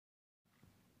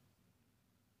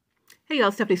Hey y'all,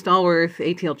 Stephanie Stallworth,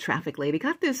 ATL traffic lady.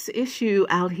 Got this issue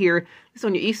out here. This is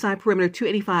on your east side perimeter,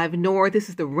 285 north. This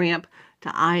is the ramp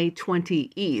to I-20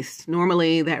 east.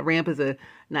 Normally that ramp is a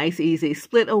nice, easy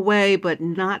split away, but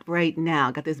not right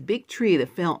now. Got this big tree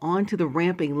that fell onto the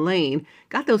ramping lane.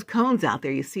 Got those cones out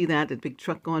there. You see that, the big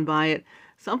truck going by it.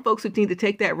 Some folks would need to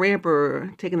take that ramp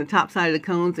or taking the top side of the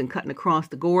cones and cutting across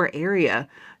the gore area.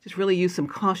 Just really use some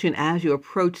caution as you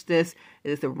approach this.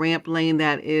 It is the ramp lane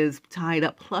that is tied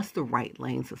up plus the right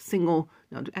lane. So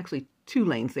actually two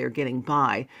lanes there getting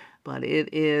by. But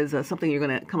it is something you're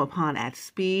going to come upon at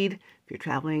speed if you're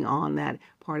traveling on that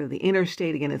part of the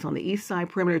interstate. Again, it's on the east side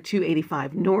perimeter,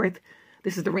 285 north.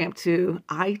 This is the ramp to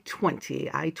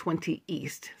I-20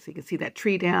 east. So you can see that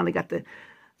tree down. They got the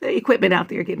equipment out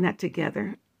there getting that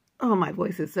together. Oh, my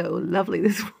voice is so lovely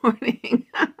this morning.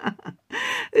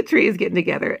 The tree is getting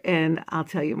together, and I'll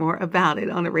tell you more about it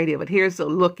on the radio. But here's a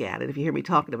look at it. If you heard me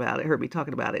talking about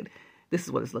it, this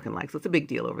is what it's looking like. So it's a big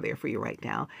deal over there for you right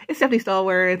now. It's Stephanie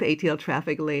Stallworth, ATL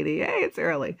traffic lady. Hey, it's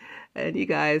early. And you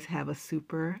guys have a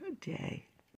super day.